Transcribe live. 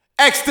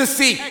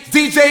Ecstasy,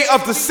 DJ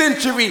of the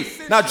century.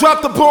 Now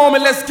drop the bomb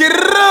and let's get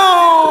it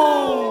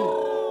on.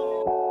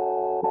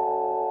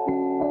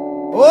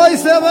 Hoy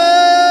se bebe.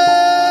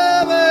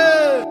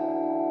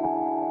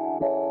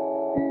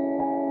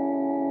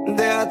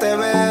 Déjate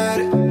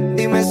ver,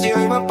 dime si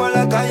hoy vas por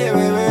la calle,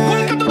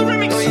 bebé.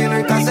 Estoy en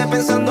el case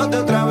pensándote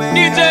otra vez.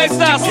 DJ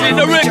Sassy,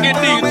 the record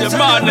DJ,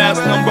 madness,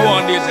 number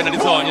one DJ in the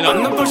zone, you know.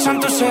 Ando por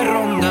Santos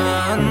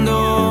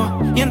rondando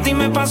y en ti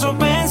me paso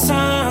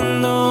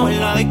pensando. En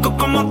la disco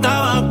como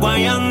estaba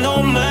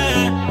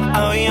guayándome.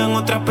 Habían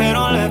otras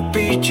pero les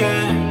piché.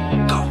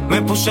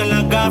 Me puse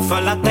las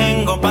gafas, las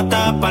tengo pa'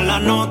 tapar la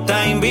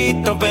nota.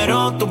 Invito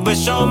pero tus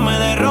besos me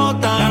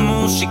derrotan. La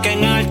música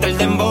en alta, el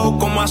dembow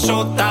como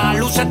azota.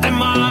 Lúcete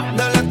más,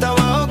 dale hasta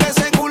abajo que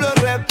ese culo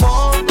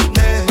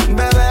responde.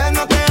 Bebé,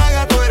 no te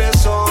hagas, tú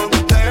eres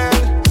hombre.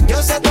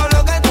 Yo sé todo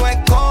lo que tú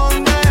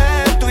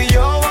escondes. Tú y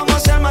yo vamos a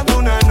hacer más de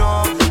una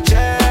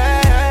noche.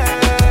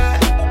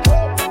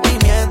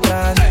 Y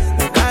mientras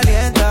me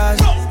calientas,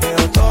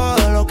 veo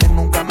todo lo que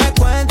nunca me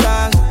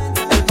cuentas.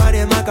 El party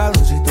es más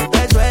cabrón si tú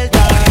te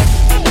sueltas.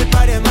 El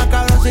party es más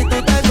cabrón si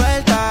tú te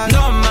sueltas.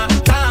 Nos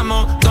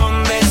matamos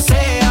donde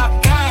sea,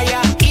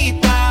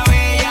 calladita,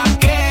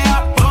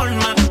 bellaquea. Por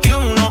más que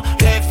uno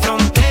le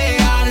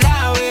frontea,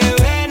 la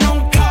bebé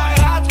nunca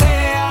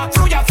gatea.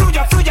 Fluya,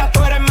 fluya, fluya,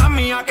 tú eres más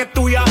mía que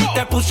tuya.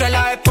 Te puse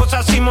la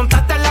esposa si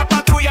montaste en la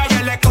patrulla. Y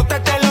el escote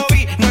te lo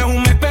vi, no es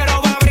un mes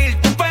pero va a abrir.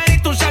 Tú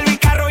pediste un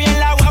servicarro y en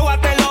la guagua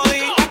te lo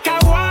di. A que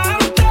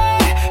aguante,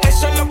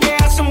 eso es lo que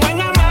hace un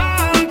buen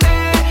amante.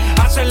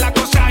 Hacer la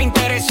cosa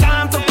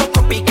interesante, un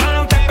poco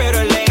picante pero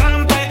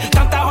elegante.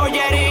 Tanta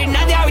joyería y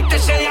nadie ha visto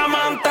ese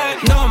diamante.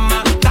 Nos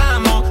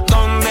matamos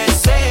donde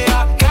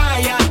sea,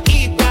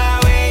 calladita,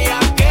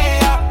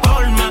 bellaquea.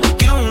 Por más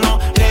que uno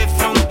le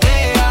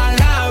frontea,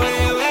 la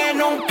bebé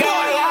nunca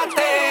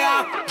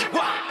gatea.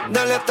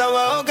 Dale hasta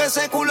abajo que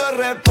ese culo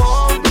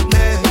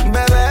responde.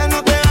 Bebé,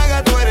 no te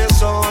hagas, tú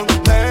eres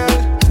hombre.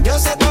 Yo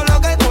sé todo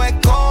lo que tú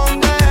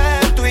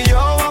escondes. Tú y yo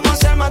vamos a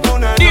hacer más de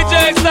una DJ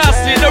noche.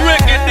 Sassy, the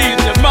record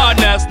DJ,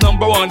 madness,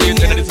 number one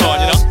DJ in the zone,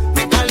 you know.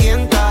 Me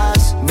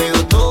calientas,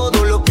 veo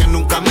todo lo que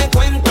nunca me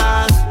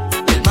cuentas.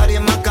 El party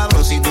es más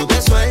cabrón si tú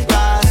te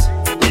sueltas.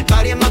 El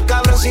party es más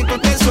cabrón si tú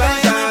te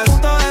sueltas.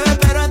 Punto bebé,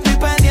 pero estoy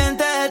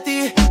pendiente de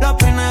ti. Los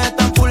peines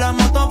están full, la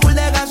moto full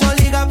de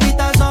gasolina.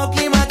 Pitazo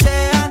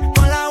climachean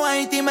con la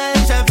white y me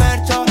dice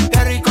Fercho.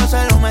 Qué rico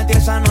se lo metí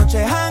esa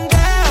noche.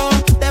 Jangueo,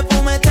 te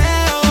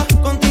fumeteo.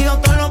 Contigo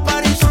todos los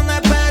parties son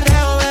de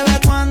perreo. Bebé,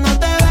 cuando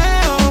te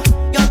veo,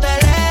 yo te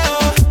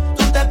leo.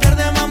 Tú te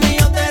pierdes, mami,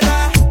 yo te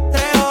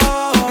rastreo.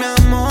 Mi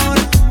amor,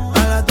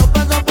 a las 2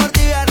 paso por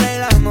ti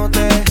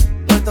arreglándote.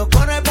 Puerto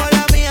corre por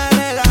la mía,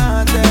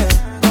 relájate.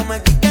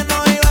 Prometí que no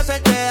iba a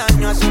hacerte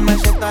daño. Así me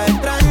sientas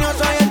extraño.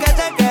 Soy el que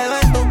se quedó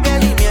en tu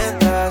piel y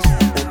mientras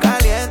me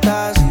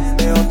calientas,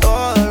 veo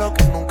todo lo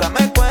que nunca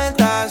me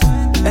cuentas.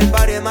 El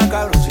party es más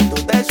cabrón si tú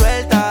te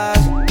sueltas.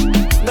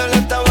 Dale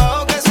hasta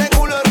abajo que ese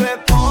culo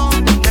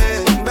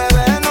responde.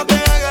 Bebé, no te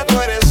hagas, tú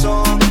eres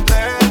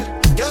hombre.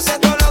 Yo sé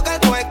todo lo que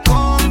tú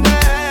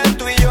escondes.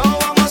 Tú y yo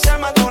vamos a hacer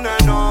más de una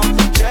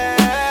noche.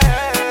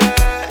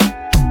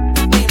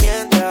 Y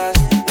mientras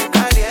me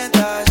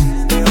calientas,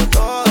 veo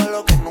todo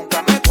lo que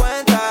nunca me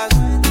cuentas.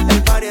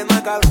 El party es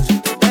más cabrón si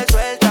tú te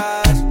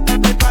sueltas.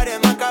 El party es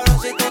más cabrón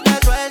si tú te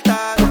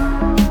sueltas.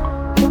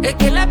 Es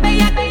que la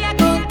bella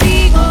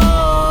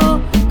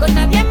contigo, con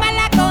nadie más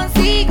la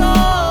consigo.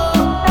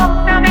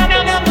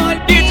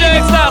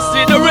 DJ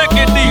Sassy, the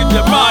record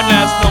DJ,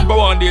 madness, number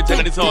one DJ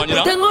in the zone, you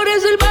know. Tengo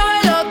reservado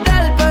el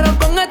hotel, pero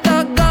con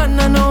estas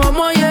ganas no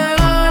vamos a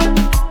llegar.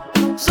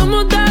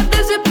 Somos tan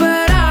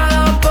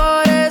desesperados,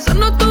 por eso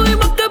no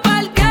tuvimos que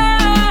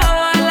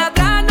parquear. La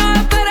atrás nos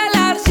espera el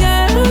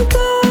asiento.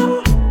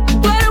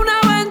 Tú eres una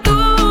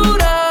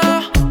aventura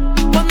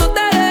cuando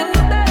te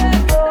desnudas.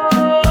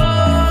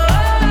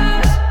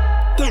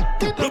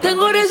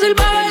 Tengo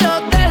reservado el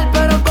hotel,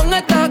 pero con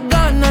estas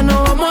ganas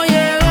no vamos a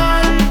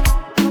llegar.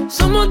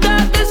 Somos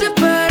tan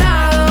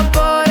desesperados,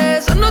 por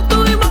eso no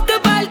tuvimos que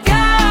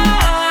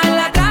parquear.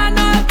 La atrás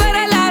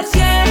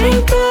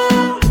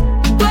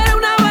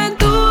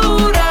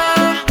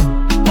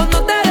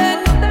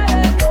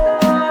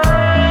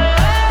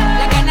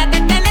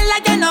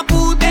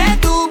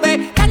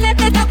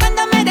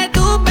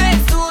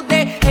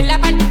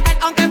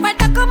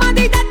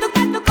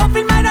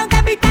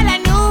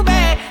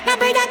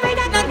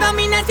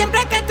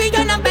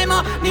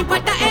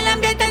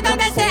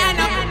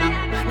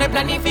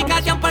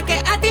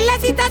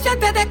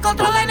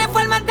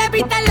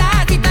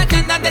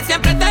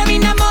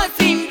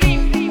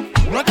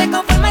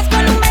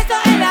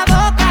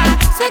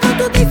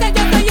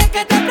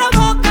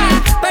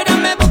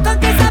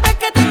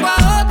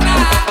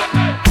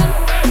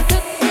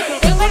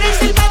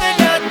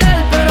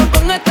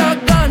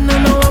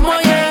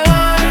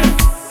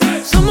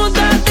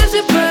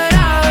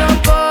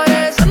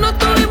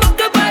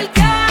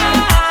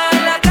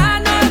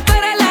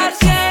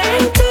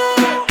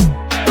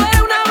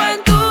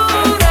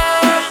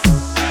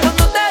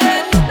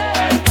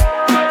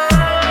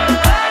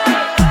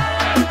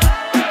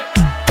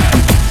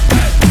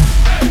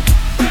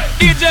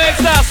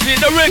Ecstasy,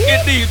 the reggae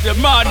DJ,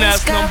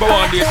 madness, number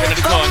one DJ in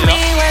the town, you know.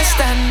 Conmigo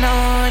esta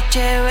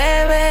noche,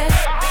 bebé.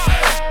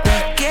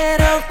 Te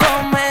quiero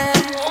comer,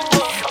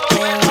 te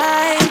va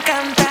a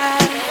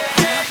encantar.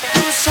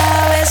 Tú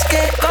sabes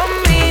que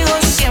conmigo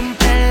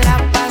siempre la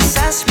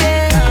pasas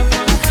bien.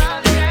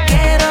 Te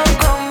quiero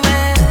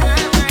comer,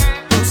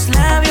 tus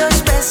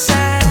labios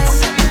besar.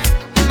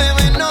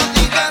 Bebé, no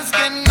digas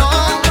que no,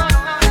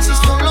 si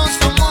solo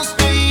somos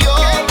tú y yo.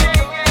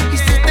 Y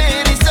se te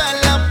eriza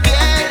la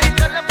piel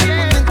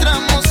cuando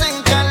entramos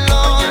en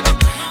calor.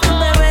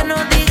 Bebé, no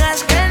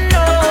digas que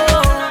no,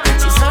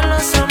 si solo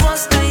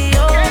somos tú y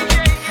yo.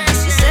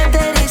 Si se te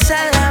eriza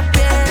la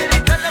piel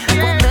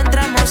cuando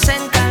entramos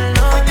en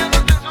calor.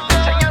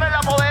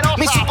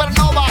 Mi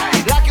supernova,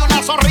 la que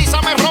una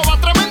sonrisa me roba,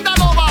 tremenda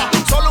loba.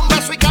 Solo un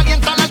beso y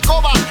calienta la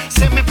alcoba.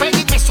 Se me pega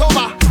y me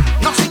soba,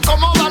 no se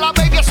incomoda. La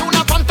baby es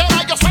una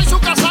pantera, yo soy su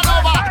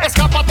casanova.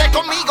 Escápate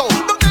conmigo,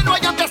 donde no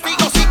hayan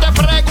testigos. Si te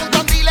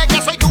preguntan, dile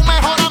que soy tu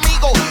mejor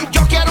amigo.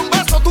 Yo quiero un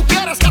beso, tú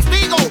quieres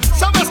castigo.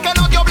 Sabes que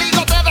no te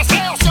obligo, te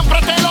deseo,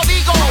 siempre te lo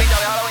digo.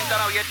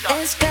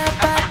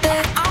 Escápate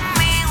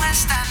conmigo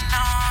esta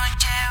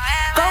noche,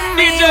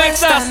 bebé. DJ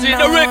Ecstasy,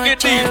 the reggae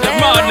DJ,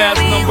 madness,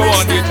 number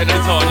one DJ in the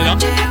town, you know.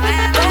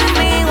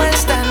 Conmigo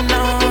esta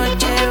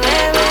noche,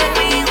 bebé.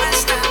 Conmigo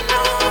esta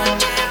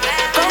noche, bebé.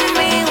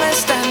 Conmigo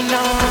esta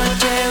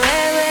noche,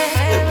 bebé.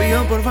 Te pido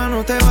porfa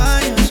no te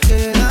vayas,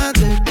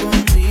 quédate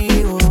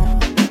conmigo.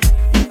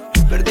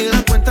 Perdí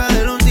la cuenta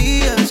de los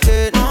días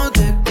que no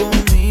te he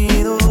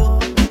comido.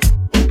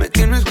 Me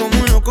tienes como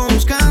un loco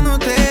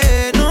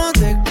buscándote, no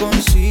te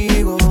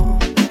consigo.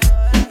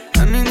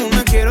 A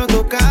ninguna quiero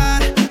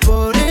tocar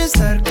por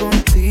estar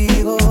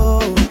contigo.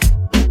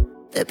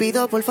 Te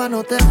pido porfa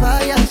no te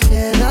vayas,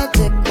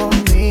 quédate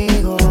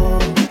conmigo.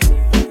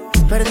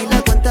 Perdí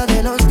la cuenta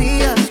de los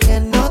días que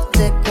no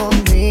te he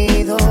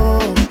comido.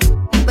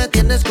 Me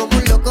tienes como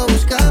un loco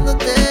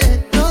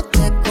buscándote, no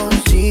te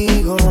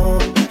consigo.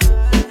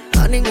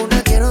 A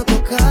ninguna quiero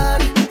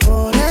tocar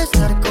por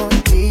estar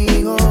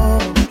contigo.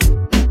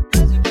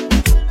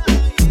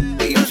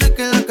 Y yo sé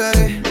que la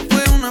cagué, no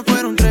fue una,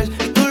 fueron tres.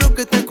 Y todo lo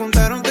que te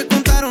contaron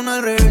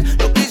al revés.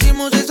 Lo que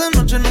hicimos esa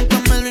noche nunca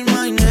me lo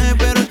imaginé.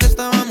 Pero es que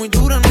estaba muy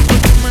dura, no fue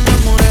que me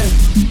enamoré.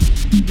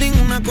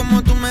 Ninguna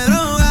como tú me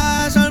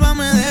drogas,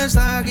 sálvame de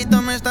esta,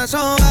 quítame esta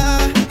soga.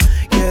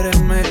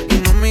 Quiéreme y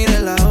no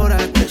mires la hora,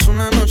 que es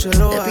una noche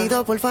loca. Te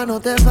pido porfa no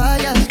te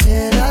vayas,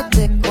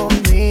 quédate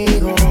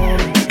conmigo.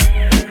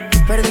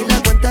 Perdí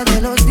la cuenta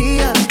de los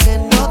días que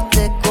no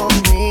te he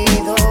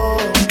comido.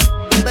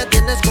 Me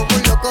tienes como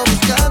un loco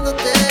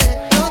buscándote,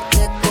 no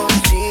te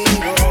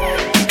consigo.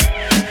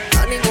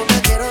 A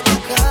ninguna quiero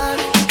tocar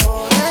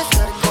por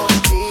estar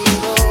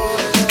contigo.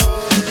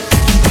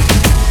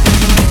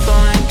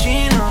 Todo en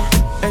chino,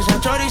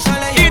 esa choriza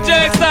le llevo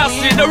DJ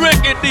Ecstasy, the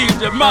reggae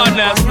DJ,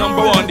 madness,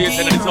 number one DJ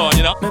in the town,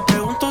 you know. Me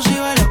pregunto si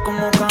baila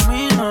como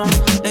camino.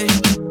 Ey,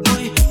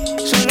 uy,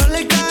 solo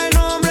le cae el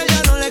nombre,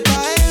 ya no le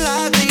caen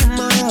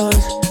lágrimas.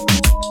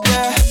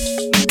 Yeah.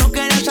 No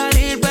quería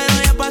salir, pero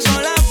ya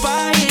pasó la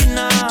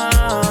página.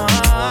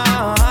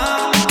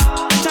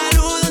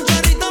 Saludo un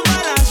chorrito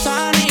para las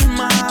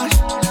ánimas.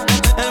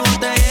 El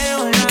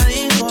botellero la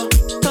dijo.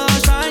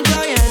 Todos saben que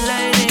hoy es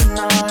Lady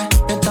Night.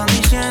 Están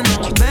diciendo,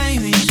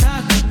 baby,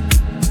 saca,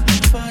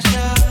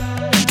 pasa.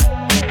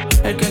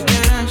 El que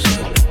quiera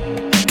ser,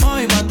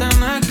 hoy va a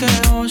tener que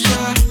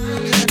gozar.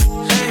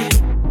 Hey,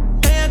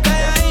 ella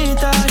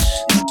calladitas,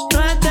 no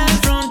está en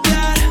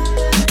frontear.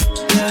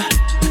 Yeah,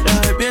 la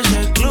baby es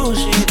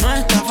exclusive, no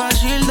está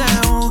fácil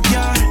de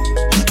buquear.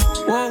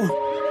 Wow,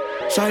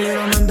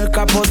 salieron en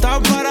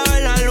descapotado para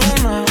ver la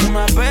luna.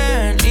 Una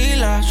ven y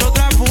las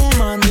otras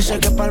fuman. Dice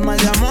que para el mal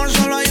de amor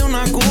solo hay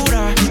una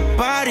cura.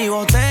 Party,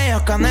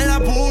 botellas, canela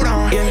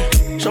pura.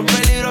 Yeah, son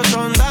peligros,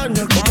 son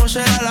daños. ¿Cómo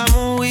será la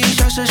movie?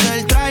 Si haces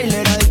el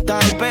trailer. Adicta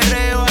al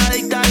perreo,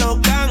 adicta a los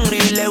cangri.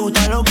 Le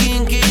gusta los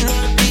kinky,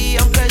 y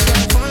aunque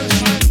sea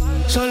falso,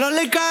 solo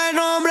le cae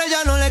nombre,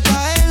 ya no le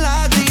caen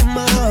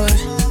lágrimas.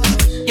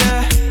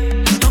 Yeah,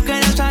 no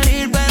quería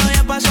salir, pero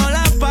ya pasó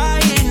la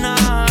página.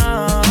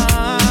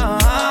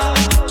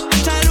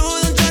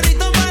 Saludo un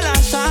chorrito para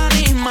las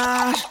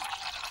ánimas.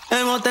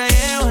 El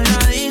botellero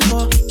la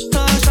dijo.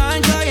 Todos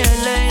saben que hoy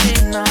es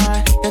Lady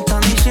Night.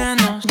 Están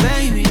diciendo,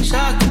 baby,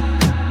 saca,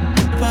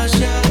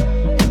 pasea.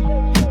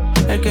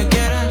 El que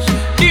quiera ser.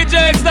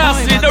 DJ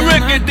Ecstasy, the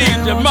reggae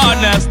DJ,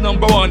 madness,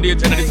 number one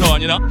DJ in the town,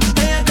 you know.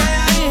 Ella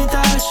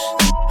calladitas,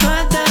 no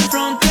está en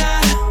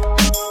frontear.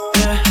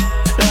 Yeah,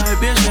 la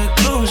baby es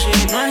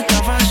exclusive, no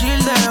está fácil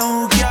de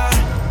buquear.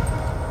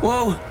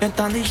 Wow,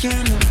 están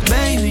diciendo,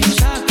 baby,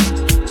 saca,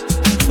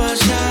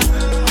 pasea.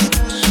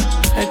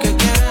 El que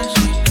quiera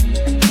ser,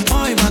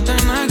 hoy va a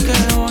tener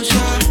que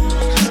gozar.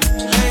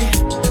 Hey,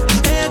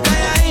 ella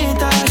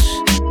calladitas,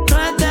 no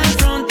está en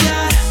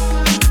frontear.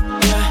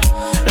 Yeah,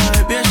 la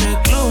baby es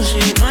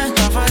exclusive, no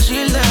está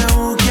fácil de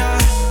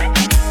buquear.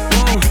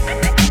 Wow.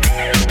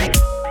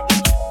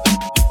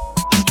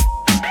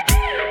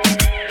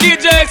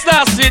 DJ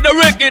Ecstasy, the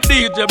reggae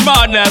DJ,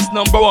 madness,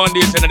 number one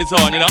DJ in the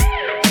town, you know.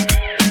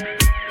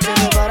 Se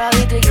me para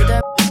paradito y quité.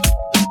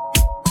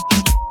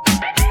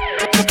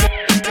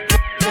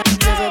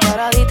 Yo soy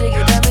paradito y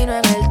quité vino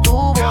en el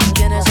tubo.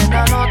 Tienes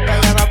una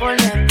nota, ya va por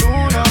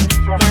Neptuno.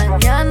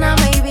 Mañana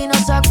maybe no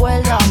se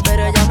acuerda,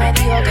 pero ella me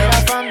dijo que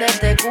era fan de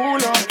este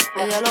culo.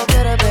 Ella lo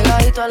quiere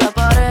pegadito a la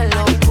pared, en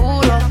lo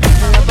oscuro.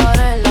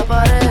 En la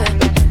pared.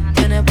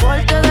 Tiene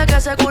porte de que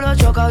ese culo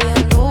choca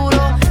bien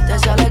duro. Te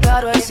sale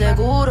caro el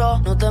seguro.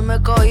 No te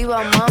me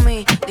cohibas,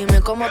 mami.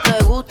 Dime cómo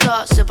te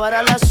gusta.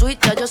 Separa la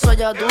suite, yo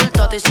soy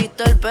adulta. Te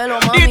hiciste el pelo,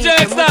 mami.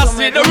 DJ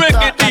Sassy, the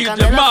record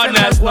DJ,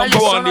 madness number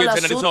one DJ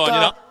in the zone, you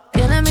know.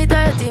 Tiene mi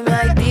test y mi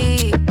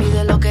ID.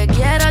 Pide lo que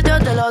quieras, yo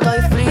te lo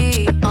doy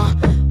free.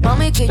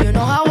 Mami, que you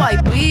know how I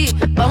be.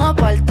 Vamos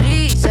pa'l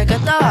tri, sé que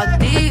estás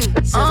active.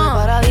 Se fue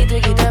paradito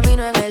y quité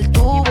vino en el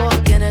tubo.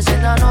 Tienes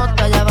una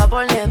nota, ya va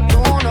por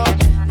Neptuno.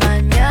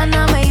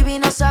 Mañana maybe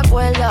no se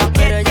acuerda,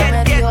 pero ella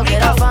me dijo que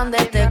era fan de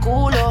este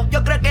culo.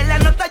 Yo creo que la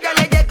nota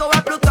ya le llegó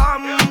a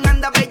Plutón.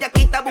 Anda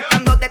bellaquita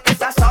buscando de este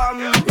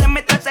sazón. Le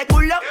meto ese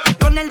culo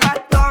con el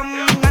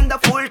bastón. Anda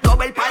full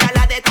cover para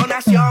la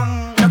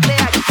detonación. No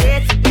creas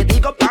que si te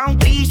digo pa' un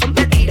prison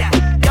te tira.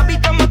 Yo vi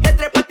cómo te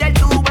trepaste al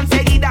tubo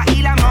enseguida.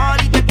 Y la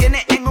mori te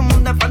tiene en un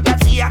mundo de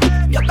fantasía.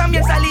 Yo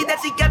también salí de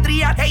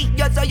psiquiatría. Hey,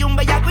 yo soy un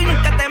bellaco y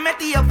nunca te he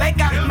metido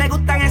feca. Me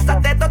gustan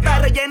esas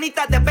tetotas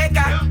rellenitas de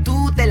peca.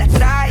 Tú te las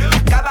traes,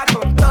 acaba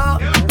con todo.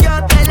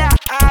 Yo te la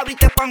abro y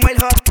te pongo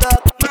el hot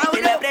dog.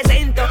 Y le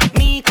presento,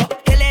 Nico,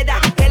 ¿qué le da?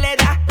 ¿Qué le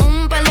da?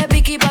 Un par de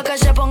piqui pa' que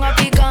se ponga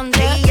picante.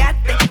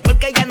 Guíate,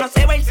 porque ya no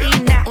se va a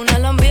encina. Una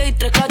lambía y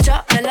 3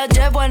 cachas, me la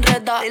llevo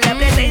enredada. Te la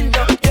presento,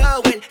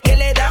 Joel, ¿qué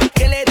le da?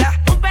 ¿Qué le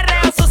da? Un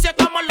perreo sucio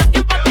como los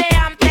tiempos de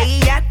antes.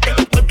 Guíate,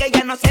 porque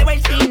ya no se va a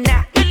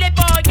encina. Yo le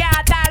voy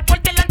a dar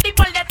por delante y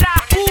por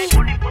detrás.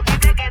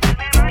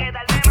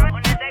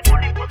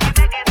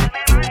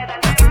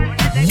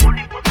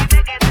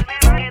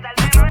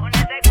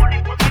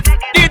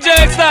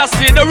 DJ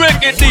Sassy, the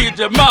record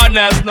DJ,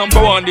 madness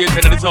number one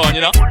DJ in the zone,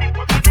 you know.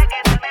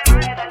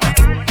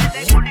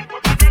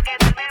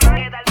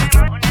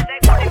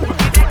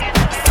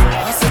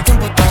 Hace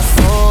tiempo estás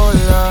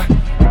sola,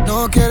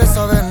 no quieres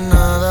saber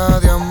nada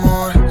de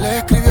amor. Le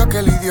escribió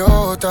aquel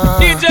idiota.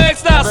 DJ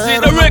Sassy,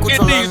 the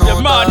record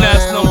DJ,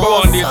 madness number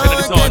one DJ in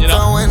the zone, you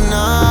know.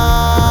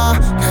 Buena,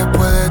 que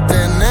puede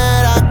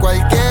tener a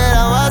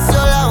cualquiera,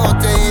 vació la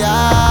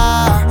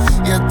botella.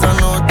 Y esta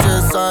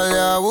noche sale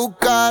a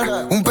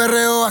buscar un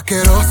perreo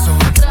asqueroso.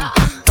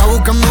 Está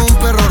buscando un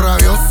perro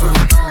rabioso.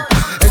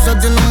 Ella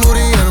tiene un booty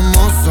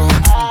hermoso.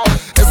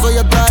 Eso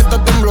ya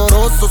está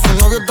tembloroso. Su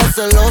novio está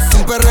celoso.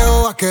 Un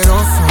perreo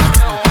asqueroso.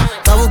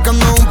 Está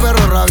buscando un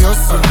perro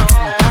rabioso.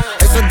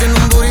 Ella tiene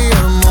un booty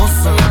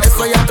hermoso.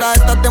 Eso ya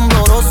está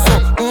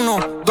tembloroso. 1,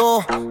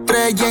 2,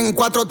 3 y en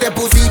 4 te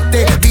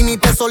pusiste.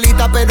 Viniste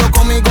solita pero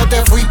conmigo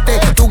te fuiste.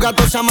 Tu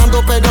gato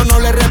llamando pero no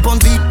le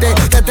respondiste.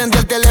 Te atendí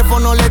el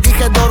teléfono, le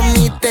dije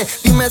dormiste.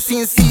 Dime si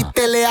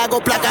insiste, le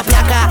hago placa,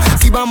 placa.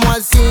 Si vamos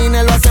al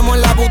cine, lo hacemos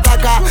en la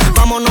butaca.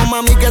 Vámonos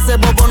mami que ese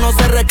bobo no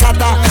se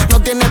rescata.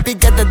 No tiene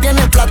piquete,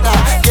 tiene plata.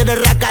 Quiere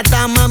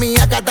racata, mami,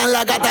 acá está en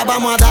la gata.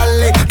 Vamos a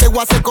darle, te voy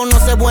a hacer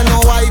conocer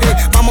buenos aires.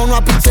 Vámonos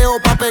a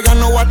picheo pa'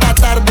 pegarnos hasta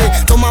tarde.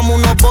 Tomamos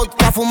unos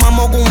vodka,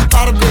 fumamos un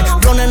par de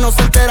blones, no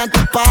se enteran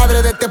tus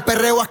padres de este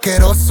perreo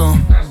asqueroso.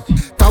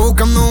 Está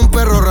buscando un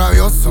perro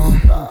rabioso.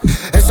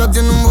 Ella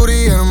tiene un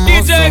booty hermoso.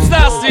 DJ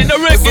Sassy, the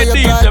record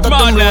DJ,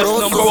 madness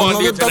number one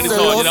DJ in the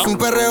zone, you know. Un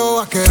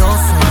perreo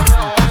asqueroso.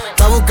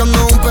 Está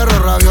buscando un perro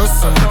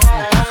rabioso.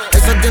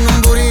 Ella tiene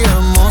un booty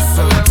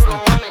hermoso.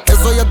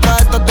 Eso ya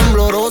está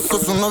tembloroso.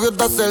 Su novio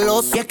está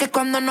celoso. Y es que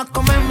cuando nos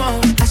comemos,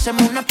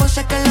 hacemos una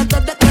pose que los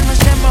dos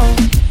desconocemos.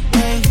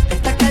 Ey,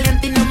 está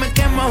caliente y no me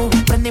quemo.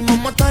 Prendimos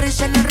motor y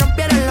se nos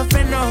rompieron los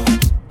frenos.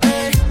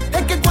 Ey,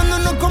 es que cuando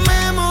nos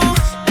comemos,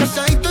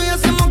 casadito y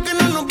hacemos que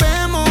no nos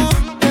vemos.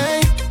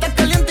 Ey, está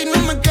caliente y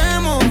no me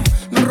quemo.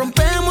 Nos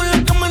rompemos, en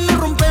la cama nos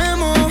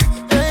rompemos.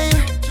 Ey,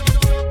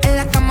 En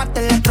la cama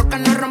te la troca,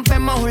 nos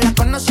rompemos. La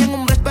conocí en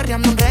un break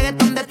perreando un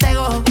reggaetón de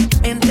tego.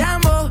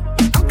 Entramos,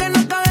 aunque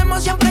no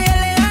cabemos, siempre hay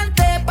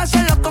elegante.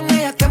 Pásalo con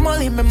ella que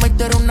modime,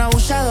 tú eres una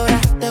abusadora.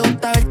 Te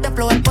gusta verte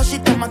flow,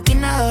 expósito,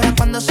 maquinadora.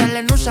 Cuando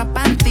salen usa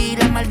panty,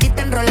 la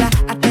maldita enrola.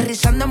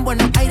 Aterrizando en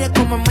Buenos Aires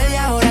como en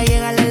media hora.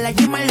 Llegale la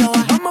Gima y lo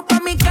baja. Vamos pa'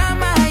 mi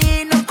cama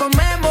y nos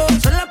comemos.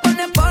 Solo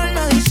pone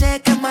porno,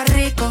 dice que es más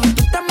rico.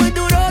 Tú estás muy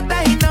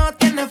durota y no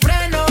tienes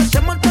freno.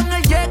 Se montó en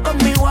el jet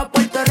conmigo a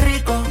Puerto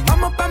Rico.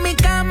 Vamos pa' mi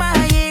cama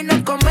y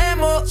nos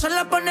comemos.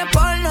 Solo pone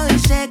porno,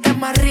 dice que es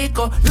más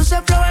rico.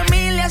 Luce flow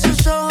Emilia,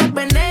 sus ojos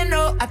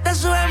veneno. Hasta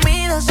sus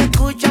gemidos se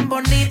escuchan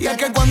bonitos. y es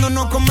que cuando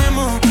nos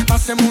comemos,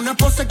 hacemos una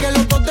pose que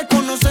los dos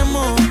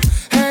desconocemos.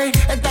 Hey,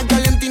 está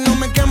caliente y no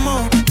me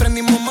quemo.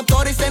 Prendimos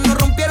motor y se nos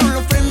rompieron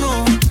los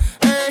frenos.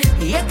 Hey,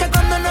 Y es que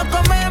cuando nos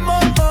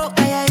comemos,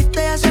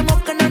 calladito y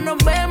hacemos que no nos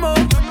vemos.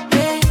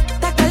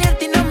 Está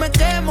caliente y no me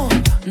quemo.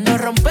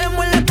 Nos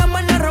rompemos en la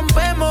cama, nos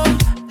rompemos.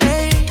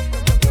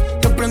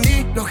 lo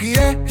prendí, lo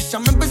giré, ella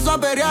me empezó a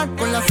pelear.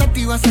 Con la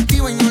sativa se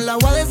activa y no la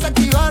voy a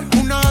desactivar.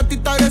 Una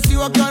gatita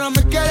agresiva que ahora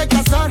me quiere puede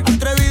casar.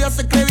 Atrevida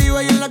se cree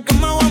viva y en la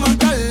cama voy a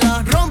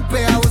matarla.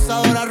 Rompe,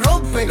 abusadora,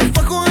 rompe. Los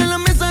fajos en la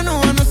mesa no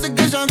van a hacer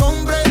que ella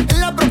compre. Es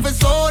la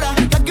profesora,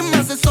 la que me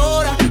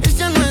asesora.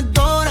 Ella no es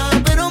Dora,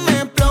 pero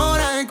me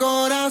explora el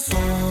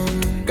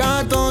corazón.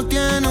 Gato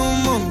tiene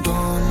un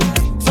montón,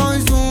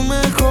 soy su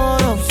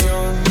mejor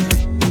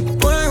opción.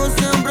 Por algo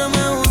siempre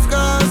me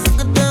buscas, sé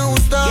que te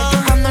gusta. Y es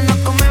que cuando nos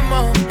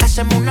comemos,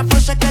 hacemos una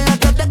pose que los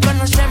dos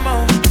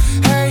desconocemos.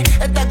 Hey,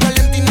 está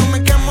caliente y no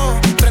me quemo.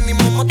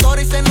 Prendimos motor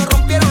y se nos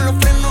rompieron los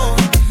frenos.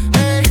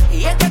 Hey,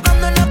 Y es que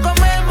cuando nos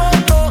comemos,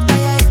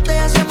 calladito y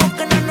hacemos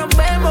que no nos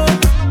vemos.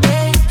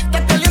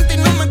 está caliente y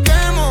no me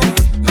quemo.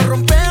 Nos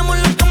rompemos,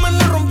 en la cama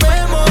nos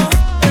rompemos.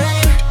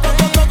 Hey,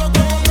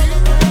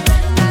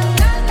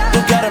 Tú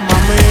quieres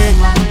mami,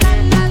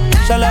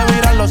 se le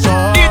viran los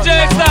ojos.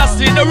 DJ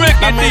Sassy, the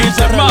Ricky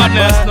DJ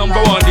Madness,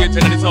 number one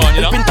DJ in the zone,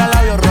 you know. Pinta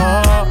labios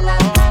rojo,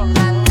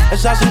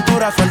 esa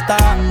cintura suelta.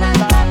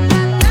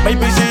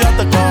 Baby, si yo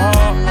te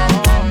cojo,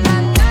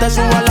 te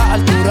subo a la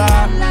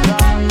altura.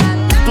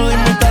 Tú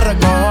dime y te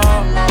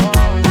recojo.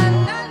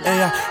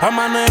 Ella a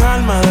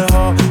manejar me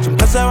dejó.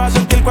 Siempre se va a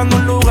sentir cuando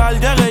un lugar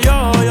llegue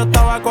yo. Yo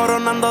estaba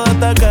coronando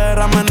desde que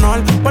era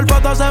menor. Por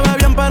foto se ve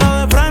bien, pero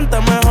de frente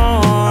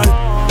mejor.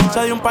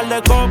 Se dio un par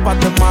de copas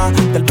de más.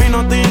 Del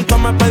vino tinto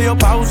me pidió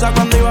pausa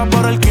cuando iba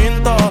por el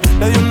quinto.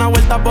 Le di una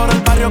vuelta por el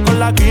barrio con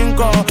la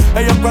quinco.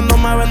 Ellos cuando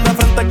me ven de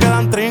frente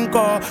quedan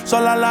trinco.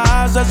 Sola la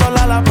hace,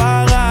 sola la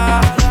paga.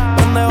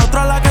 Donde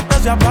otra la que este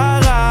se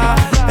apaga.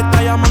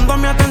 Está llamando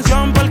mi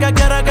atención porque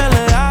quiere que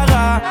le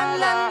haga.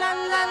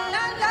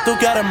 Tú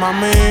quieres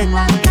mami,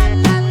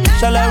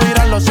 se le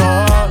viran los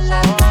ojos.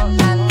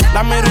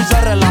 La miro y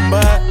se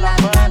relambe.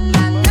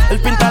 El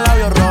pinta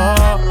labios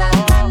rojo,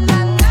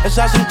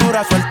 esa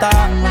cintura suelta.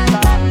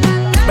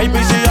 Baby,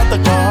 si yo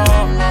te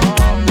cojo,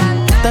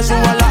 te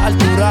subo a la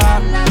altura.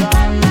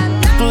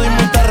 Tú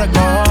dime y te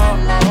recojo.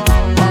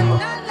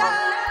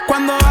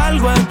 Cuando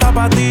algo está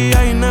para ti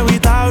es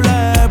inevitable.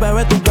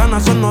 Bebé, tus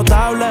ganas son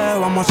notables.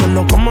 Vamos a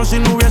hacerlo como si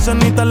no hubiese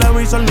ni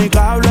televisor ni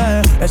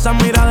cable. Esa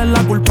mirada es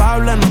la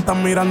culpable. No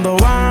están mirando,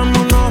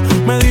 vámonos.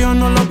 Me dijo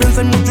no lo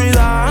pienses mucho y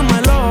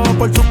dámelo.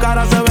 Por su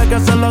cara se ve que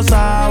se lo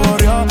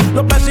saboreó.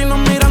 Los vecinos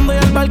mirando y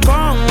el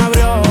balcón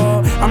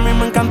abrió. A mí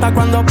me encanta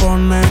cuando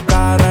pone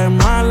cara de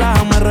mala.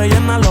 Me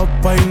rellena los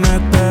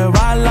peines de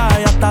bala.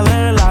 Y hasta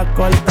de la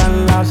corta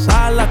en la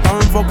sala. Estaba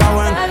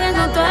enfocado en...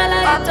 Sabiendo toda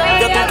la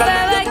historia,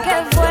 bebé,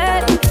 ¿qué fue?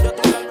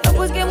 No,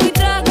 pues que muy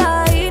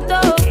tragadito.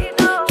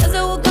 Yo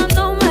estoy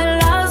buscándome el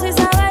lado. Si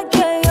sabes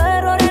que yo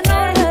errores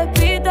no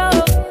repito.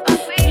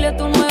 Dile a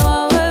tu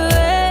nueva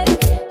bebé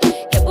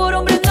que por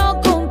hombre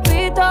no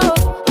compito.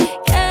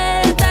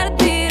 Que estar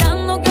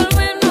tirando que al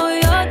menos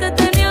yo te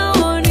tenía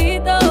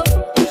bonito.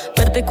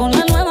 Verte con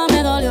la nueva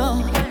me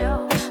dolió,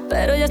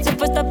 pero ya estoy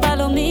puesta para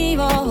lo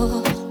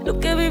mío. Lo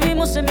que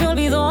vivimos se me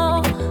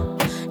olvidó.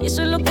 Y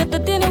eso es lo que te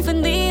tiene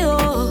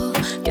ofendido,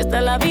 que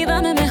hasta la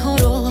vida me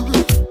mejoró.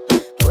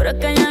 Por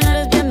acá ya no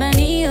eres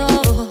bienvenido.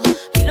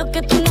 Y lo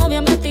que tu novia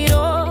me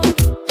tiró,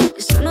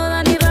 eso no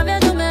da ni rabia,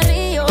 yo me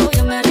río,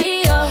 yo me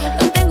río.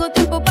 No tengo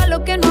tiempo para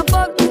lo que no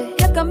aporte.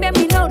 Ya cambié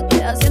mi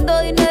norte, haciendo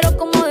dinero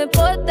como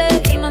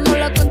deporte. Y no nos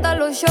la cuentan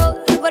los shows,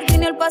 el parking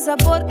y el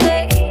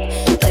pasaporte.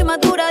 Estoy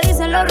madura,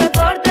 dicen los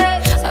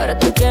reportes. Ahora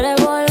tú quieres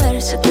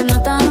volver, se te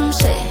nota, no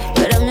sé.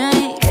 Espérame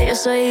ahí, que yo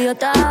soy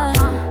idiota.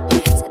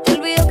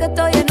 Que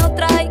estoy en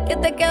otra y que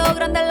te quedó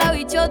grande la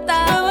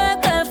bichota. Bebé,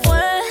 ¿qué fue?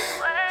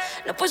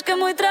 No, pues que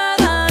muy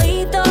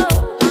tragadito.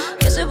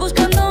 Que estoy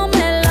buscándome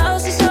el lado.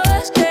 Si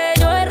sabes que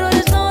yo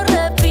errores no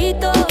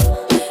repito.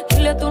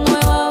 Dile a tu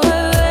nueva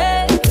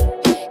bebé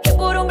que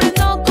por hombre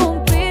no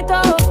compito.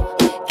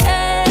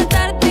 Que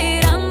estar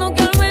tirando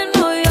que al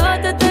menos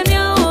yo te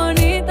tenía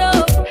bonito.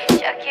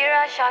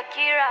 Shakira,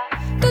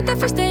 Shakira. Tú te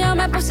fuiste y yo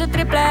me puse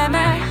triple M.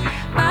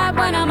 Más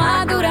buena,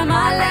 más dura,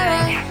 más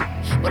leve.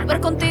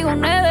 Volver contigo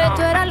nueve,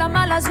 tú eras la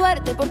mala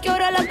suerte, porque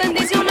ahora las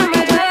bendiciones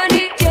me llueven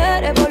y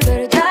quieres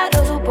volver, ya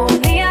lo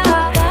suponía.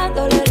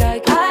 Dándole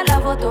like a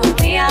la foto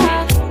mía,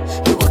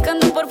 tú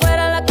buscando por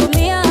fuera la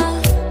comida.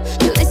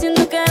 Yo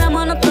diciendo que era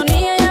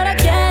monotonía y ahora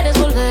quieres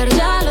volver,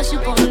 ya lo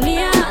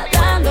suponía.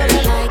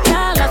 Dándole like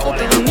a la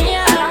foto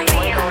mía.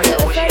 Te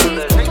ves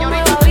feliz con tu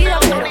nueva vida,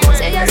 pero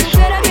si ella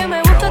supiera que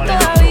me gusta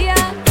todavía.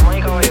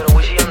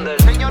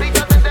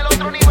 Señorita desde el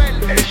otro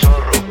nivel. El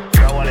zorro,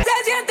 Se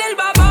siente el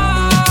vapor.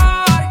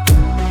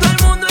 Todo el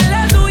mundo en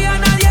la suya,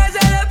 nadie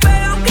se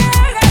despega aunque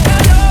haga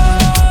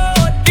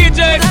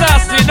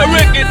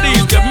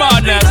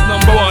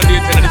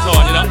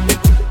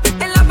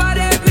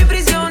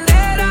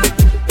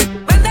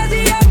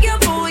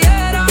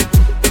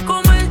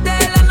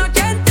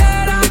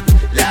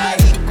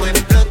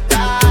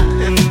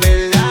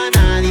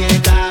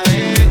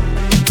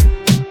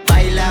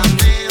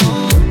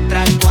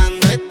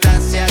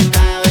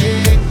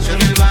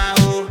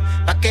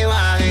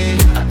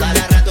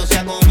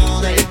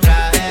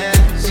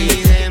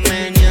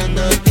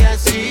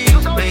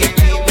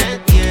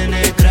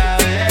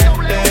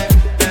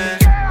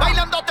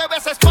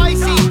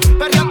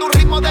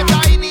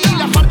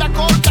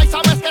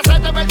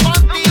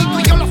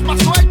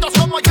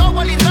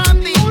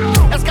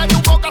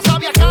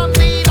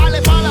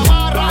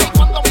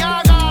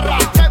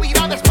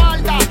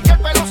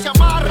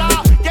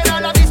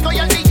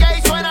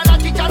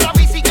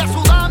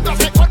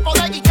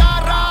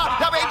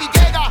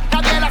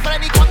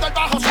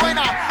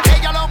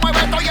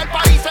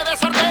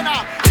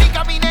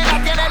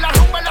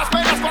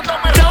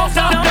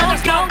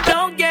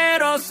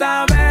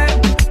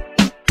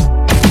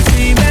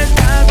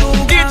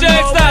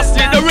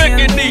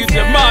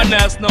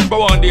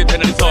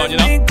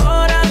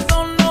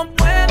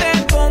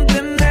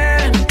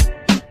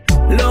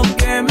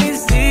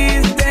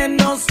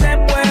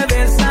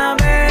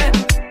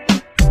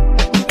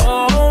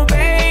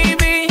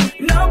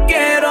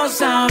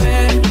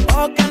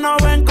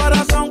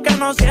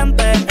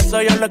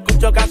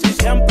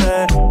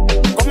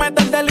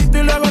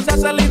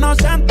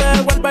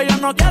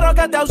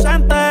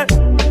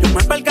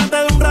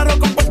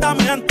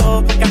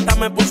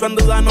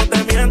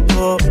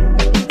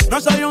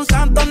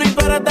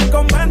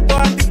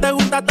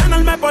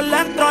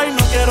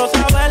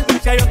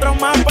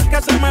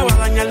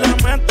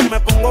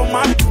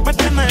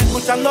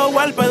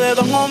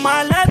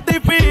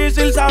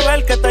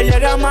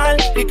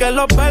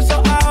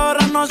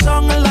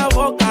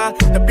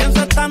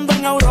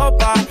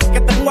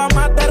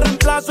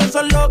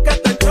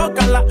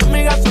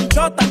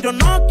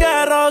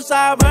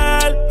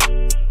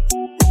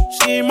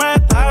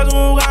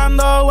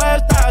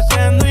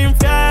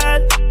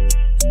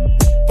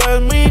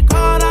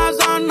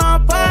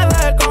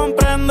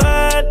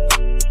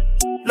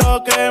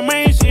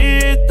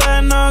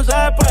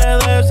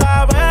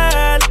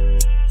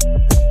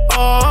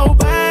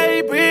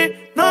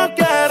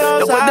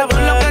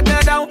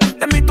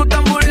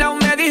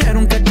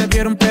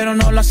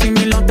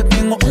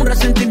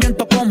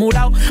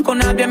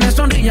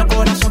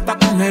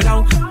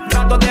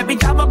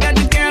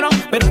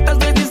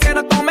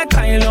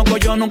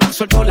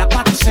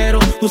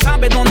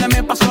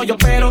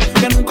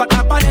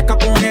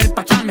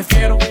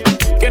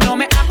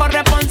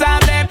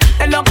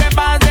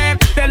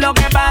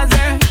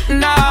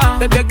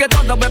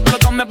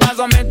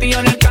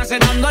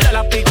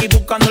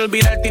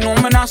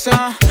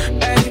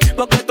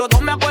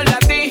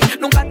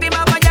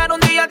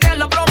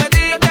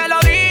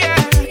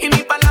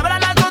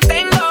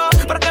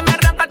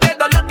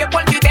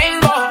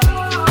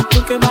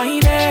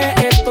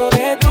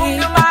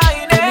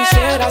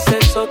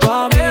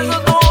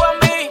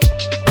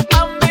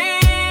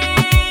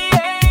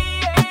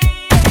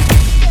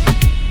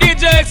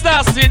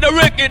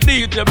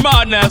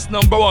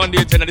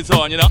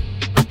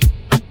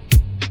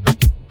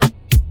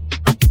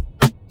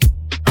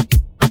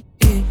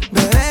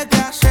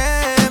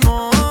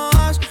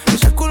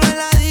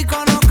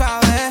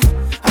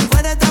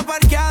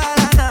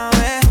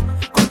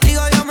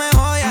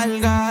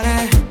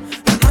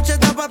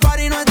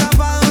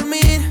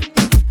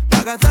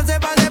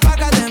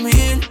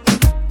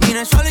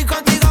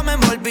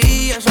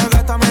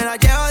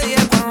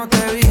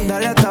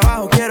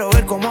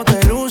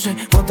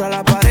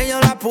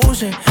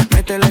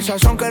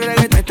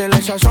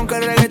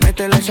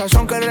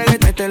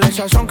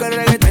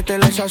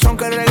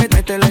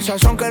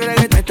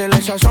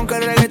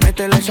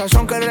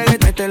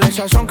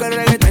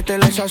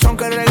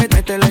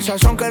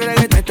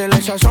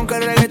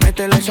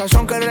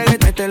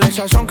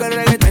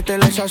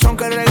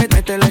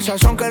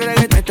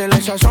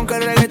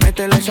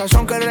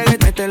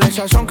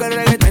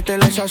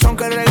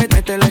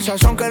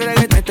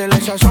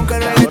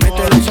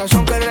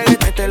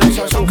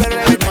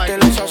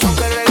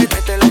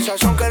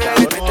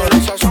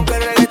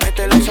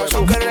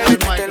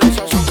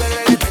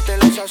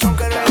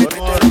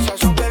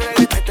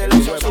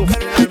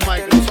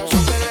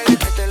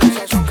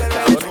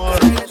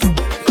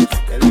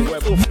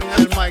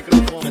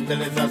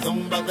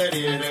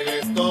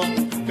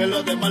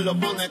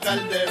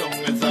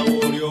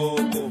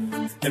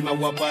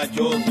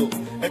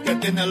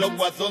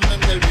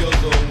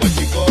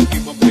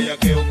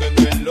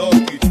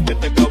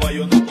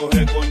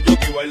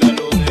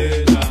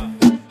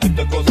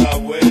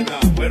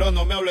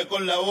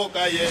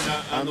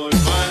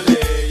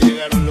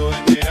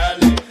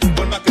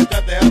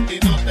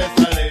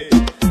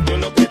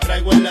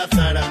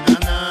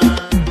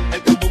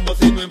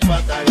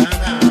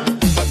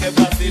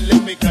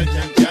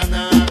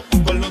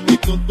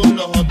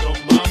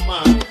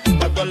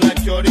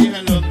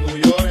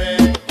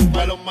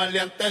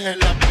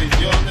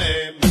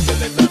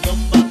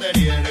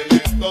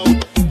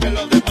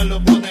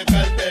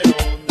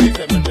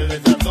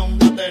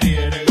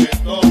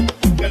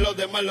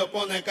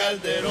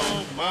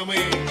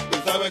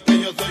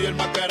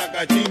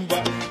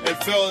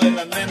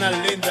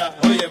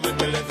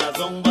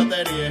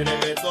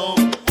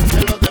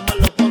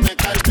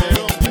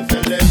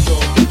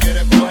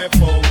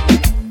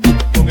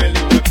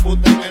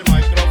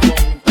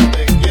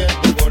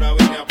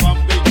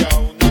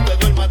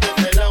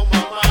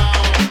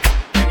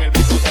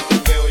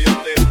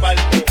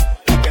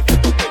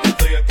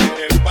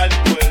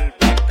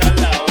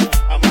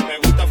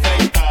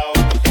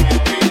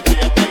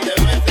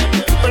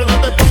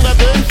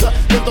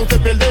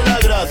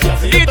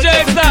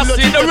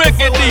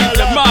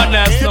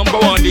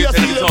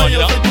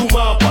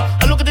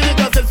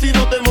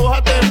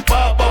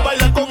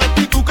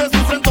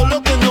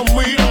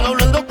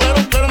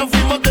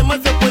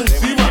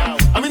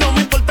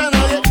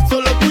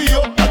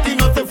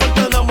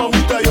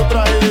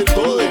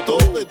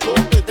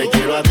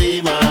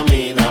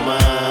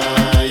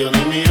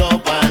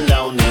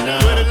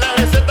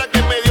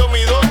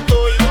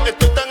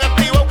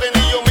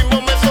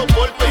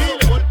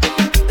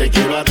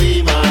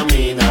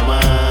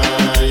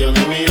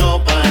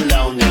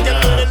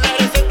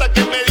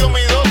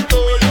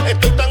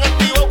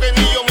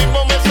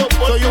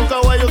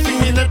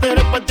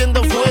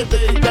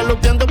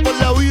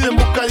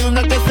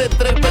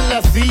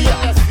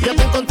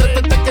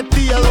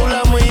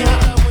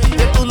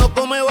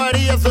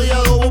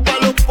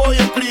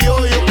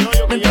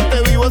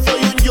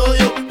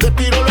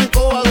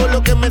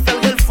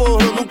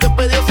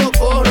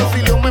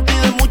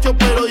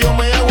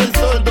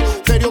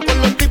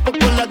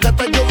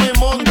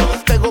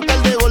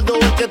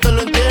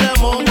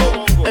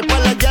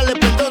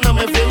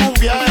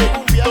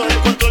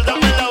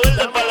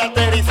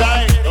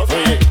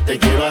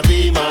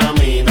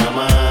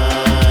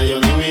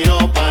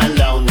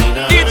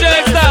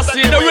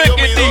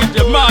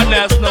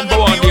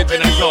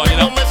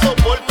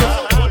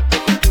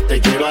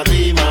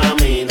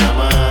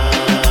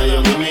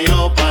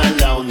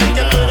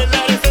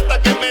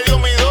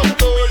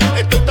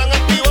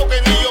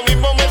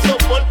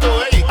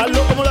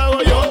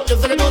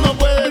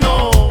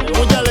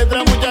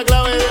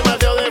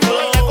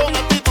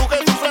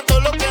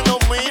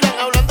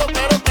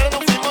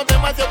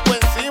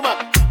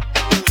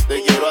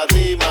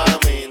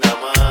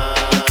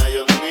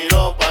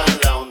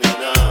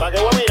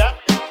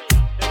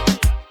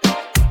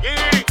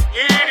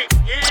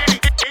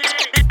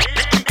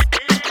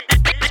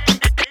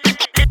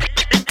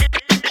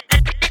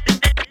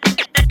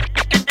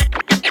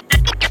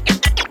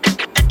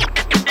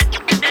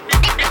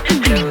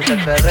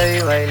perreo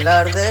y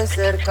bailar de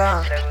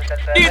cerca.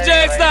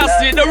 DJ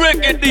Ecstasy, the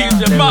record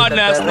DJ,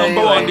 madness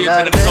number one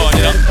DJ in the zone,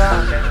 you know.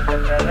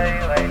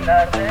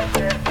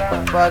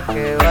 Pa'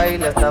 que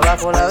baile hasta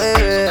abajo la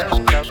bebé,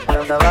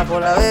 hasta abajo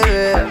la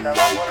bebé.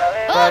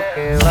 Pa'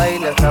 que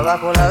baile hasta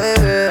abajo la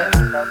bebé,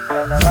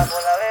 hasta abajo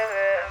la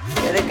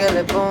bebé. Quiere que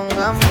le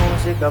ponga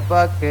música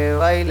pa' que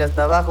baile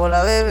hasta abajo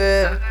la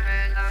bebé.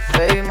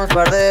 Bebimos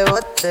par de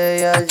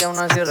botellas y aún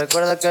así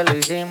recuerda que lo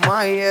hicimos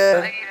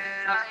ayer.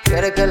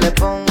 Quiere que le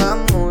ponga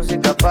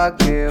música pa'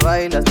 que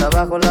baile hasta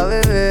abajo la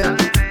bebé.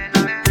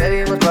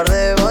 Bebimos par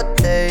de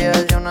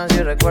botellas y aún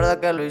así recuerda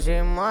que lo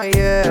hicimos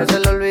ayer. No se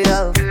lo he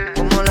olvidado,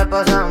 cómo la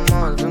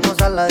pasamos.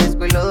 Fuimos a la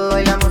disco y los dos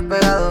bailamos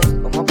pegados,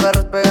 como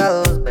perros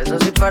pegados,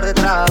 besos y par de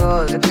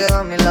tragos. Se quedó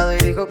a mi lado y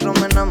dijo que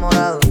me he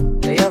enamorado.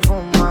 Ella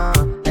fuma,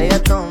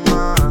 ella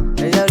toma,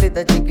 ella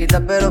ahorita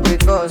chiquita pero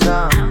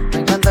picosa. Me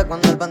encanta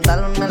cuando el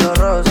pantalón me lo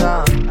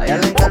rosa. A ella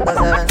le encanta,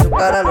 se ve en su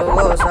cara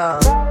lujosa.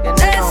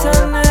 Tiene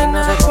novia y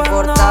no se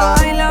comporta.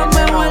 Tiene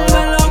novia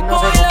y no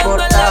se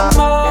comporta.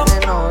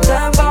 Tiene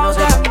novia y no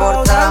se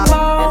comporta.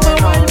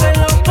 Tiene novia y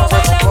no se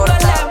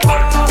comporta.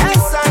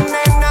 Esa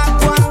nena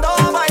cuando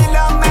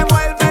baila me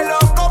vuelve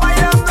loco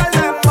bailando el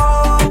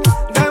dembow.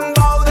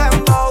 Dembow,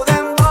 dembow,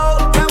 dembow.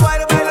 Me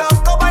vuelve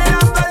loco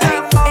bailando el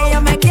dembow. Ella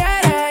me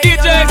quiere.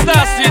 DJ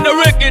Ecstasy, the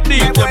record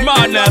DJ,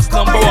 madness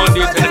number one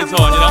DJ in the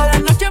zone, you know. Toda la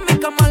noche en mi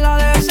cama la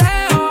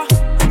deseo.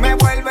 Me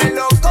vuelve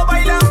loco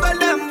bailando el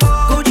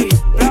dembow. Gucci,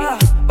 Prada,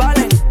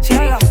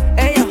 Balenciaga,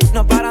 ellos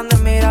no paran de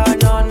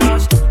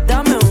mirarnos.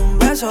 Dame un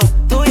beso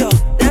tuyo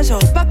de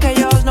esos pa' que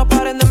ellos no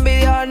paren de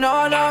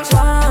envidiarnos.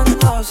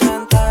 Cuando se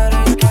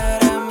enteren que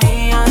eres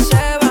mía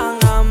se van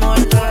a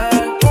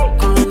morder.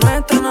 Con lo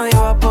nuestro nadie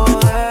va a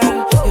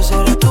poder. Yo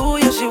seré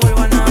tuyo si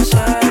vuelvo a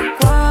nacer.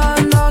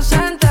 Cuando se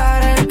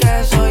enteren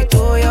que soy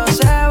tuyo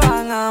se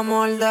van a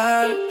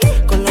morder.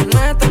 Con lo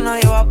nuestro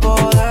nadie va a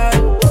poder.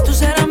 Tú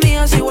serás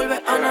mía si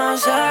vuelves a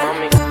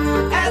nacer.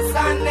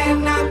 Esa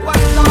nena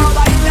cuando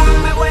baila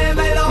me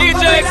vuelve loco.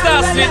 DJ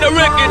Ecstasy, the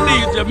record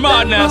DJ,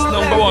 madness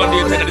number one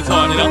DJ in the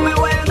zone, you know. Me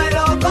vuelve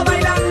loco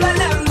bailando el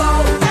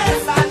dembow.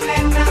 Esa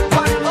nena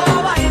cuando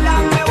baila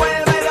me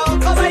vuelve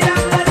loco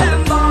bailando el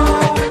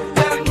dembow.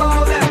 Dembow,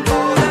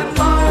 dembow,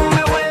 dembow.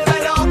 Me vuelve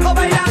loco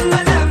bailando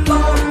el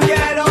dembow.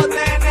 Quiero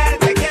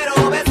tenerte, quiero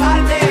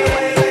besarte. Me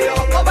vuelve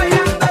loco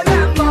bailando el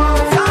dembow.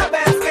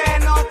 Sabes que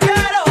no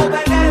quiero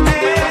perderte.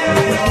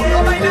 Loco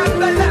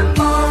bailando el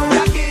dembow. De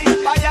aquí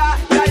pa' allá,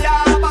 de allá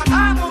pa'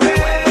 acá, mujer. Me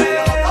vuelve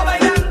loco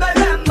bailando el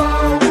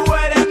dembow. Tú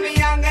eres mi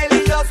ángel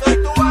y yo soy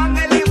tu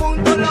ángel y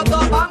juntos los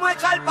dos vamos a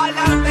echar pa'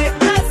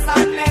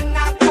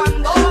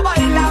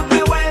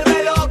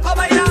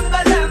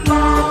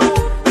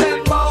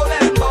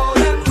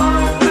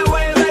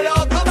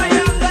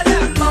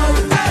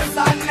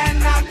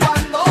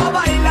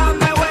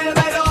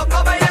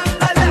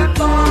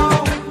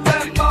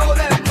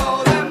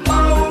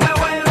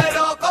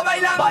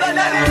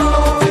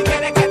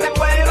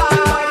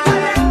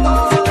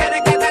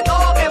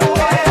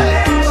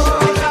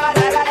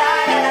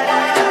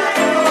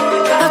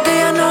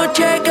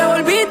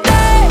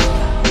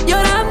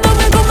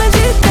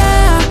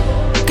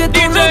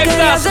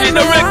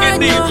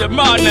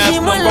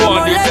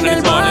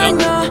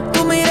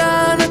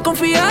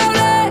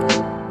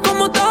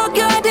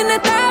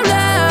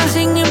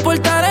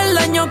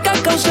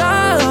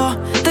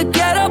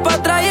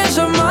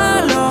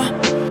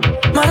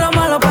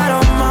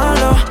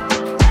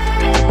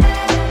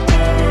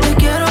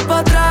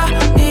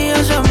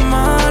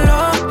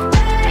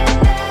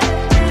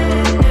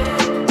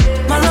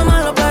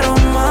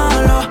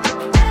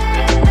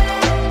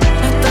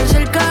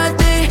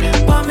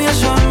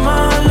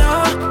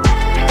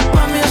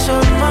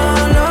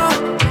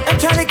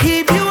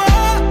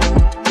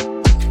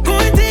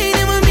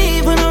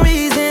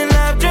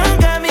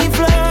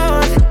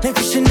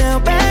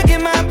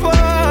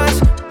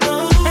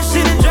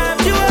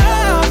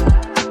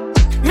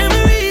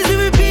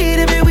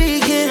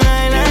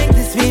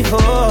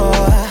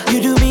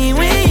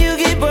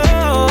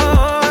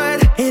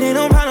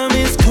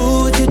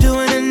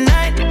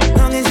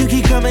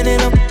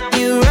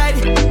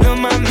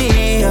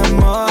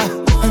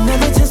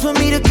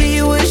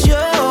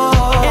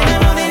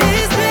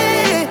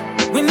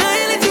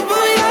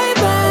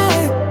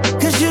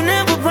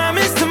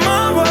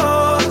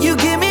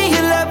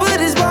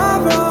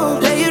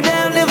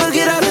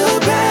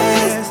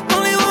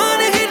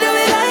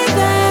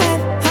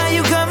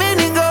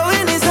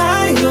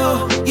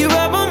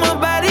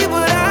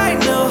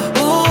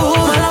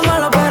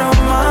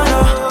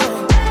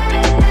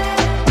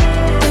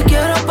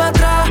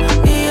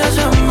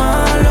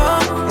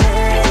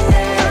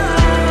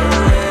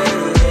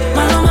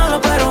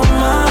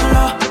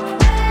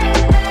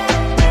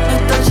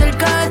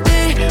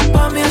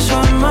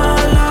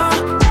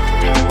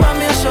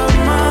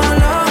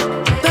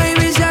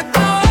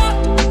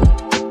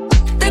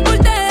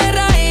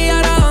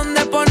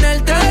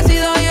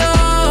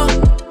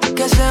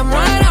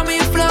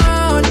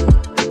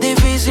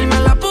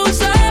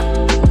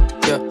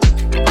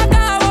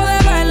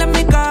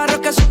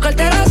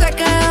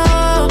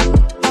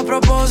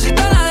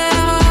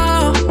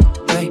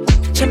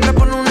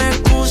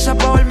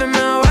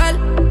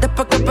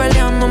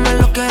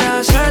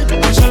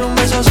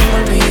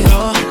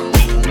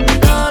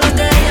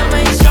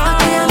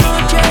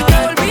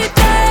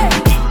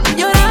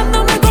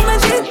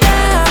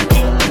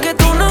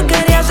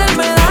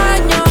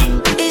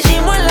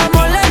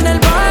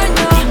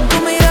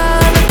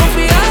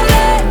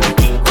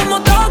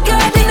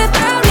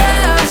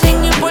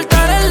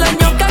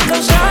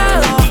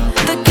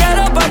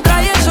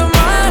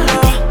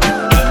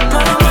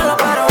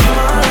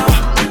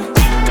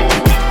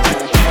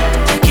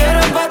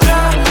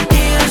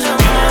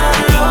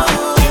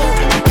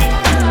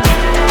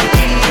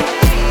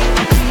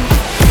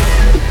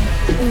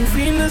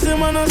 de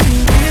semana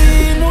sin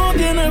ti no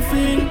tiene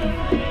fin.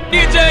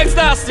 DJ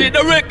Ecstasy,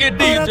 the Ricky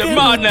DJ,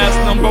 Madness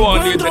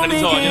 #1 DJ in the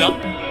zone, you know.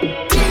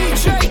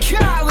 DJ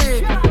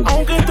Khaled.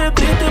 Aunque esté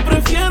triste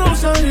prefiero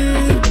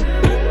salir,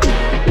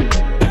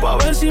 pa'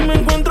 ver si me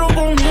encuentro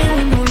conmigo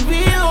y me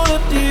olvido de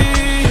ti.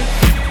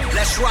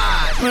 Let's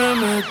ride. Me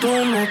meto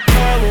unos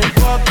tragos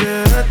pa'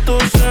 que esto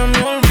se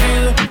me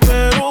olvide,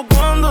 pero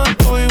cuando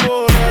estoy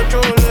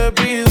borracho le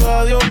pido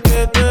a Dios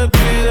que te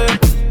cuide.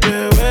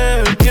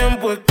 Bebé, el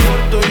tiempo es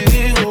corto y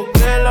digo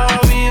que la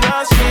vida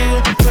sigue,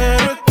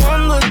 pero es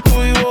cuando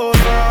estoy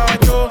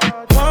borracho,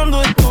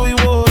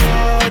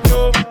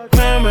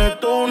 me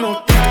meto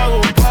unos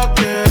tragos pa'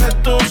 que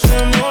esto se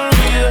me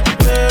olvide,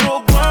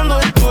 pero cuando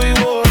estoy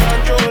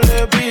borracho le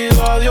pido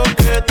a Dios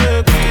que te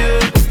cuide.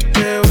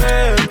 Bebé,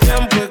 el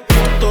tiempo es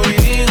corto y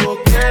digo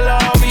que la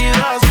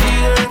vida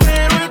sigue,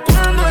 pero es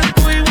cuando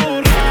estoy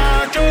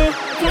borracho,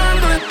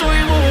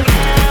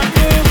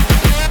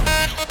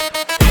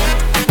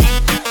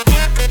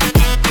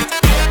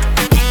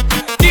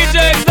 DJ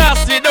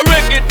Ecstasy, the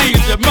Ricky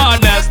DJ,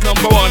 Madness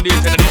 #1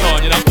 DJ in the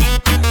zone, you know.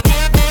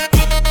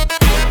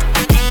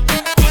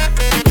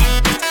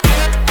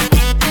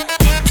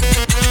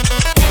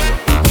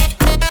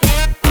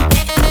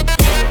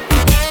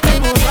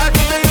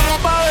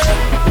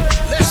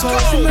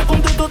 Si me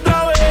contesto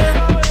otra vez,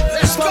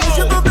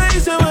 si esto te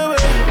dice bebé,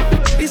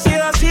 y si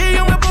es así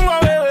yo me pongo a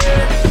beber.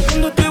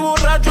 Cuando estoy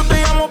borracho te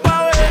llamo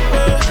pa' beber.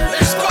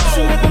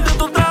 Si me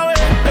contesto otra vez,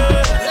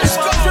 si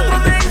esto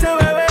te dice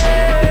bebé,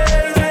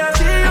 y si es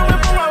así yo me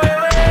pongo a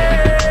beber.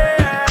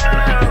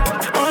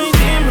 Ay,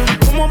 dime,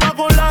 ¿cómo va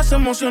con las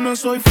emociones?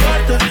 Soy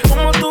fuerte,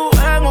 como tú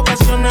en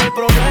ocasiones. El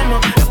problema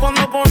es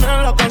cuando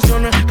ponen las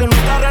canciones, que en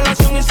nuestra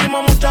relación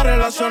hicimos muchas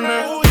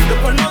relaciones.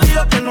 Después no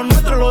digas que lo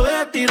nuestro lo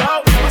dejé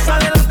tirado. Más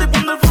adelante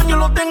cuando el sueño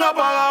lo tenga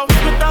apagado.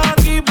 No estás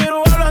aquí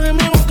pero hablas de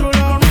mí en otro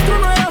lado. Nuestro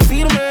no era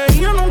firme y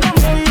yo nunca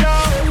me he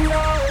virado.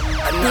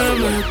 Me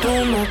meto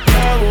unos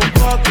tragos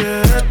pa'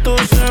 que esto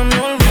se me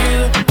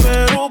olvide,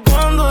 pero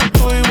cuando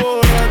estoy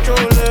borracho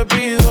le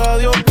pido a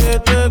Dios que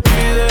te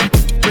cuide.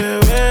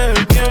 Bebé,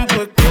 el tiempo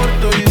es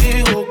corto y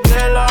digo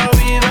que la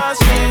vida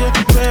sigue,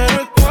 pero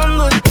es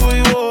cuando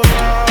estoy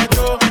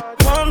borracho,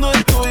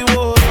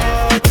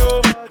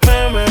 me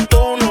meto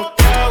unos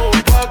tragos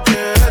pa'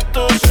 que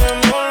esto se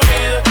me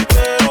olvide,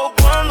 pero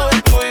cuando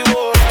estoy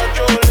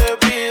borracho le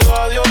pido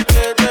a Dios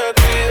que te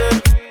cuide.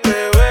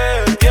 Bebé,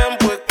 el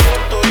tiempo es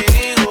corto y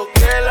digo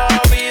que la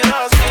vida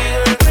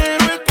sigue,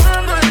 pero es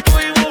cuando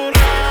estoy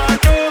borracho,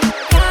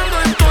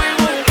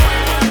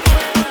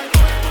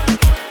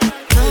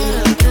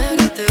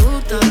 Te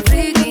gusta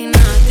freaky,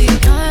 nasty,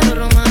 nada de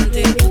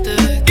romántico.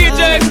 DJ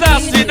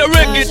Ecstasy, the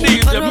Ricky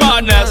DJ,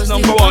 Madness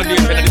 #1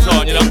 DJ in the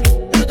zone, you know.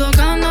 Tú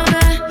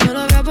tocándome, yo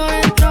loca por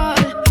entrar.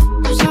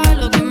 Tú sabes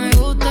lo que me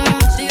gusta.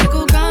 Sigue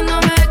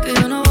buscándome, que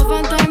yo no voy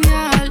a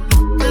fantasear.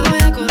 Te voy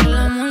a cobrar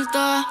la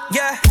multa.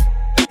 Yeah,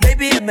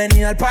 baby,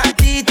 bienvenida al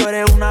party. Tú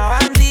eres una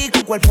bandí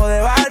con cuerpo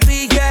de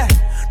Barbie, yeah.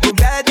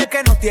 Rubia desde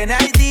que no tiene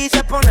ID.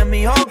 Se pone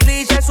mi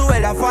Oakley, se sube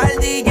la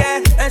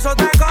faldilla. Es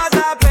otra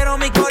cosa, pero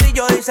mi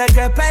corillo dice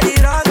que es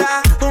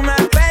peligrosa. Una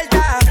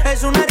experta,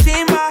 es una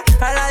chimba.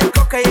 A la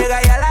disco que llega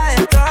y a la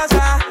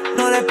destroza.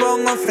 No le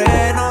pongo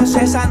frenos,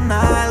 esas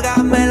nalgas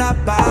me las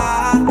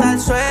baja hasta el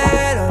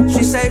suelo.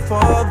 She say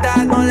fuck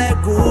that, no le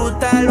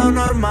gusta lo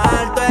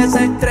normal, todo es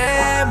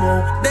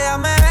extremo.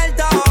 Déjame ver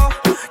todo,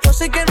 yo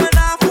sé que no es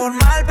nada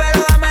formal,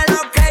 pero dame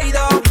lo que he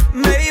ido.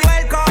 Baby,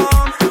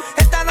 welcome,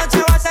 esta noche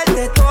va a ser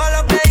de todo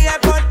lo que diga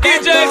por ti.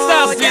 DJ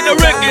Ecstasy, the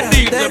Ricky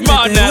DJ,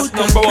 Madness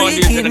 #1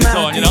 DJ in the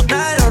zone, you know.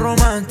 Nada de lo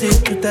romántico,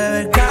 tú te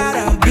ves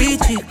cara,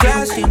 bichi,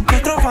 classy,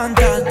 otro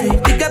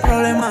fantástico. ¿Y qué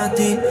problema a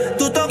ti?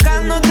 Tú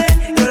tocándote,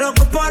 yo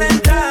loco por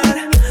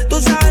entrar.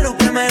 Tú sabes lo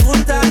que me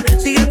gusta,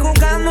 sigue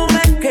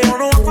jugándome, que yo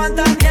no voy a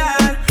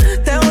fantasear.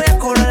 Te voy a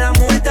cobrar la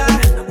multa,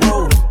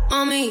 wow.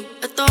 Mami,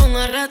 esto es un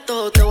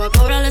arresto. Te voy a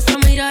cobrar esa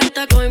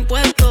mirada con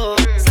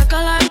impuestos.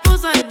 Saca la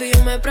esposa y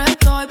yo me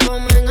presto. Y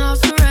ponme en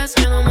house arrest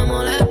que no me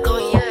molesto.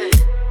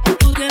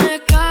 Tú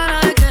tienes cara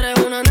de que eres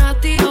una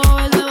nasty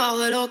over debajo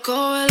de los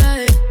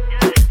covers.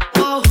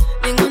 Wow,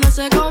 ninguna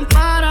se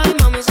compara. Y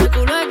mami, ese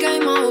culo es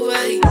game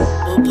over.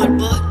 Oh, por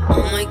boy,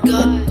 oh my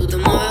god. Tú te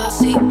mueves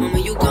así,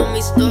 mami, you got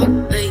me stuck.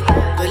 Ey,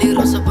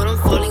 peligrosa, pero I'm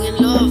falling in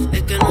love.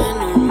 Es que no es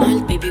normal,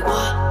 baby,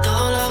 what?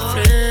 Todos los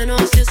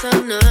frenos y esa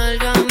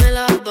nalga me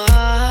la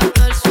baja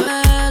hasta el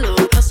suelo.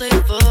 I say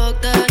fuck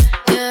that,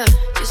 yeah.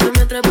 Si se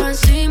me trepa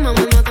encima,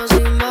 me mata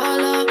sin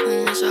bala.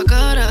 Con esa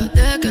cara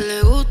de que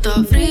le gusta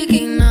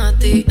freaky,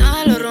 nasty,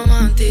 nada de lo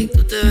romántico.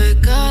 Tú te ves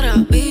cara,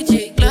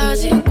 bichi,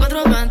 classy,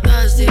 cuatro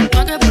fantastic,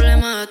 no que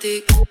problema a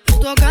ti. Tú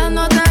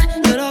tocándote,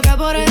 yo loca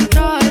por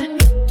entrar.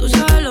 Tú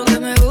sabes lo que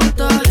me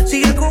gusta.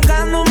 Sigue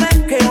jugándome,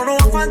 que yo no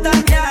voy a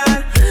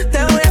fantasear.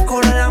 Te voy a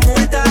cobrar la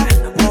multa,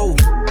 wow.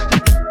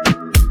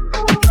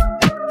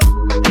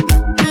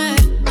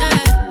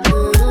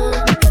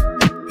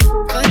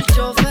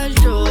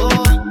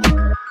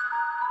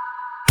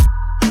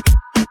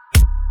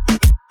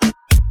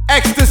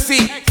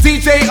 Ecstasy,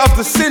 DJ of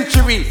the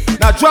century.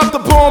 Now drop the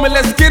bomb and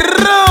let's get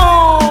it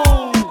on.